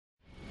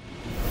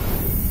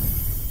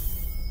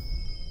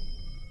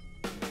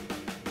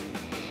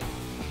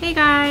Hey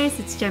guys,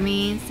 it's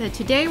Jemmy. So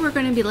today we're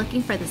going to be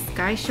looking for the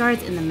sky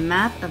shards in the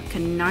map of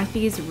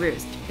Khenarthi's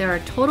Roost. There are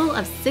a total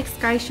of 6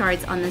 sky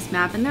shards on this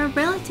map and they're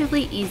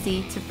relatively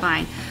easy to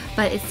find,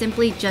 but it's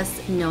simply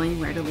just knowing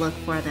where to look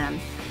for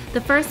them.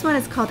 The first one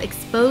is called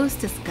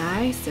Exposed to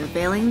Sky,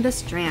 Surveilling the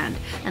Strand,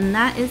 and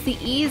that is the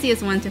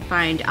easiest one to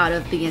find out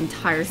of the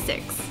entire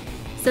 6.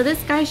 So this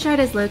sky shard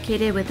is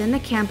located within the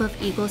camp of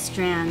Eagle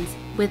Strands,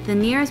 with the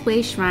nearest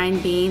way shrine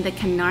being the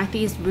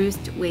Khenarthi's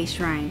Roost way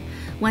shrine.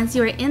 Once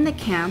you are in the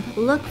camp,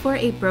 look for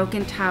a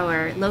broken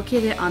tower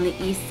located on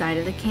the east side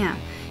of the camp.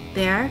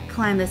 There,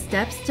 climb the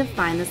steps to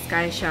find the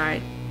sky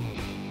shard.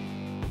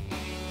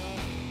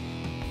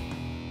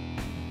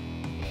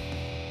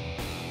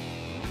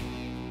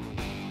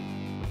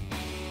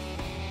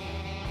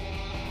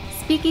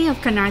 Speaking of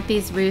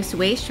Khenarthi's Roost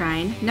way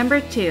shrine,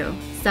 number 2,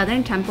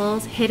 Southern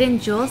Temple's Hidden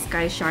Jewel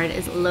Sky Shard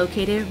is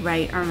located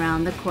right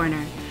around the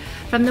corner.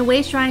 From the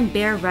way shrine,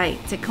 bear right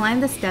to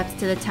climb the steps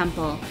to the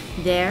temple.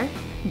 There,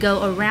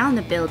 go around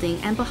the building,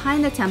 and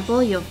behind the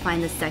temple you'll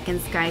find the second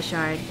sky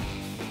shard.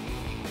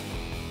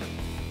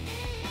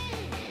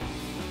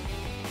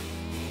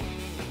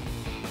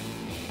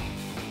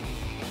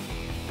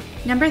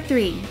 Number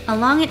 3,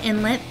 along an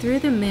inlet through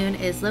the moon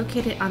is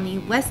located on the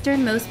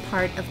westernmost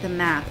part of the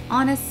map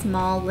on a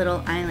small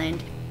little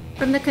island.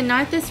 From the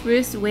Khenarthi's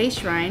Roost way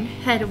shrine,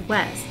 head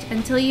west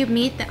until you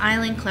meet the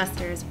island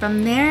clusters.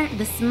 From there,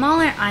 the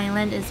smaller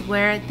island is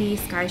where the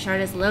sky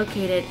shard is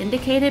located,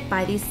 indicated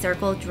by the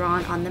circle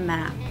drawn on the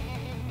map.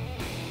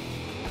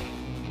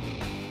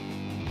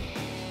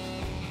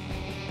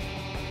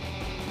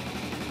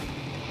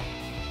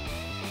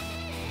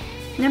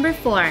 Number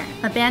 4,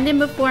 Abandoned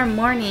Before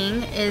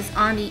Morning is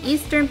on the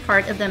eastern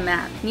part of the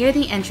map, near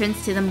the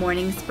entrance to the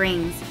Morning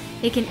Springs.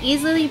 It can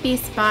easily be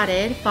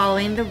spotted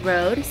following the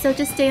road, so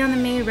just stay on the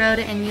main road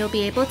and you'll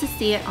be able to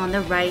see it on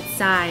the right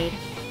side.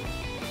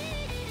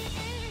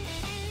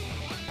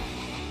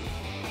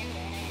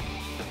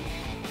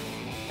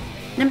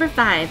 Number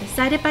 5,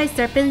 Sighted by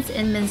Serpents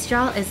in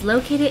Minstrel is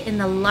located in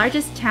the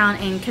largest town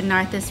in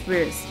Khenarthi's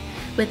Roost.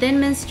 Within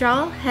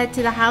Minstrel, head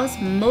to the house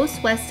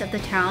most west of the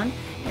town,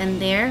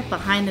 and there,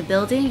 behind the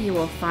building, you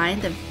will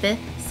find the 5th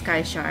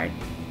sky shard.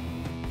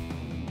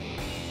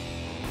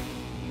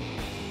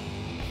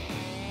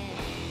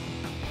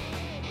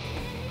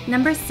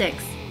 Number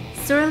 6,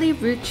 Surly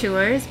Root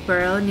Chewer's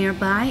burrow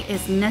nearby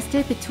is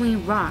nested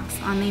between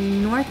rocks on the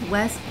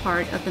northwest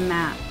part of the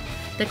map.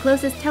 The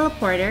closest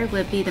teleporter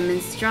would be the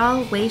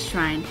Minstrel Way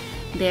Shrine.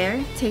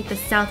 There, take the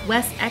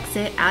southwest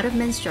exit out of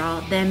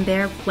Minstrel, then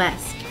bear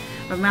west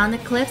around the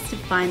cliffs to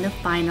find the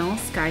final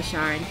sky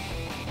shard.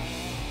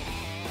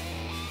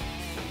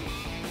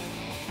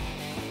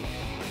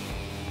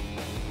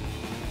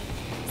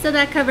 So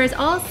that covers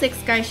all 6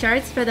 sky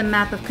shards for the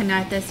map of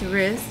Khenarthi's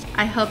Roost.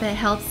 I hope it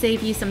helped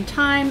save you some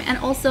time, and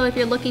also if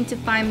you're looking to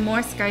find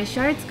more sky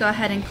shards, go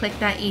ahead and click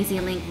that easy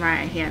link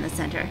right here in the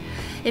center.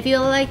 If you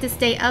would like to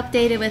stay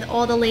updated with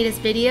all the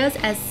latest videos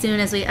as soon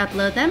as we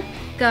upload them,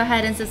 go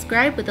ahead and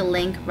subscribe with the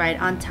link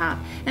right on top.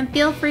 And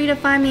feel free to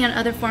find me on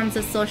other forms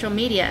of social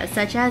media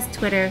such as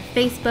Twitter,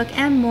 Facebook,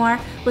 and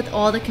more, with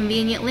all the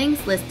convenient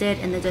links listed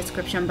in the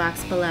description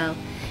box below.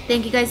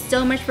 Thank you guys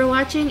so much for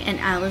watching, and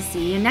I will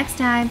see you next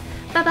time.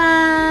 Bye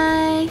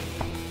bye!